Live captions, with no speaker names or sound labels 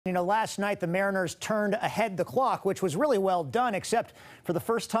You know, last night the Mariners turned ahead the clock, which was really well done, except for the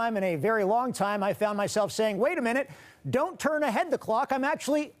first time in a very long time, I found myself saying, wait a minute, don't turn ahead the clock. I'm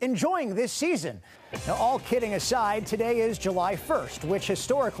actually enjoying this season. Now, all kidding aside, today is July 1st, which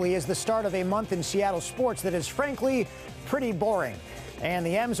historically is the start of a month in Seattle sports that is frankly pretty boring. And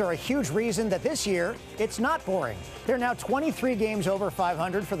the M's are a huge reason that this year it's not boring. They're now 23 games over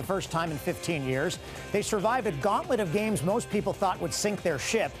 500 for the first time in 15 years. They survived a gauntlet of games most people thought would sink their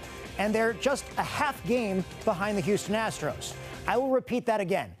ship. And they're just a half game behind the Houston Astros. I will repeat that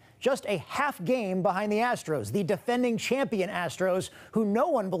again. Just a half game behind the Astros, the defending champion Astros, who no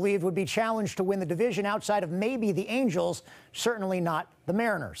one believed would be challenged to win the division outside of maybe the Angels, certainly not the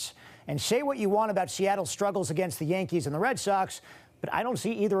Mariners. And say what you want about Seattle's struggles against the Yankees and the Red Sox, but I don't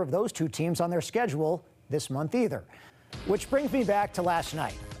see either of those two teams on their schedule this month either. Which brings me back to last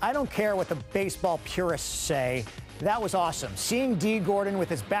night. I don't care what the baseball purists say. That was awesome. Seeing D. Gordon with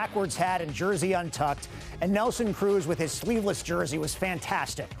his backwards hat and jersey untucked, and Nelson Cruz with his sleeveless jersey was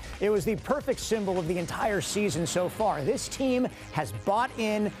fantastic. It was the perfect symbol of the entire season so far. This team has bought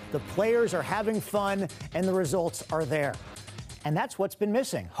in, the players are having fun, and the results are there. And that's what's been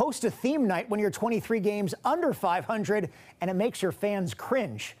missing. Host a theme night when you're 23 games under 500, and it makes your fans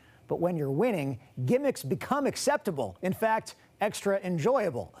cringe. But when you're winning, gimmicks become acceptable. In fact, extra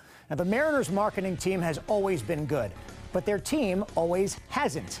enjoyable. Now, the Mariners marketing team has always been good, but their team always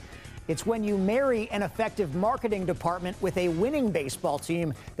hasn't. It's when you marry an effective marketing department with a winning baseball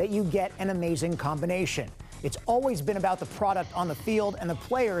team that you get an amazing combination. It's always been about the product on the field, and the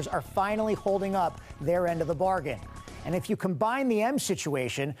players are finally holding up their end of the bargain. And if you combine the M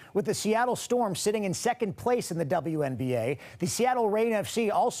situation with the Seattle Storm sitting in second place in the WNBA, the Seattle Reign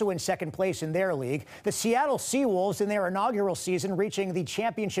FC also in second place in their league, the Seattle Seawolves in their inaugural season reaching the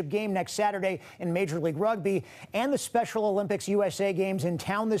championship game next Saturday in Major League Rugby, and the Special Olympics USA Games in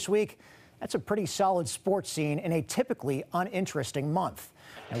town this week, that's a pretty solid sports scene in a typically uninteresting month.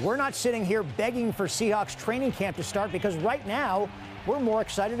 And we're not sitting here begging for Seahawks training camp to start because right now, we're more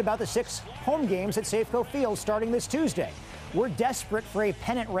excited about the 6 home games at Safeco Field starting this Tuesday. We're desperate for a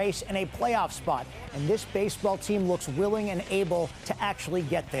pennant race and a playoff spot, and this baseball team looks willing and able to actually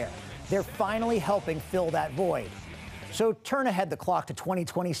get there. They're finally helping fill that void. So turn ahead the clock to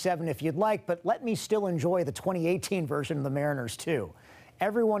 2027 if you'd like, but let me still enjoy the 2018 version of the Mariners too.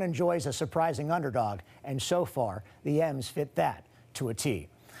 Everyone enjoys a surprising underdog, and so far, the M's fit that to a T.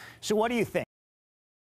 So what do you think?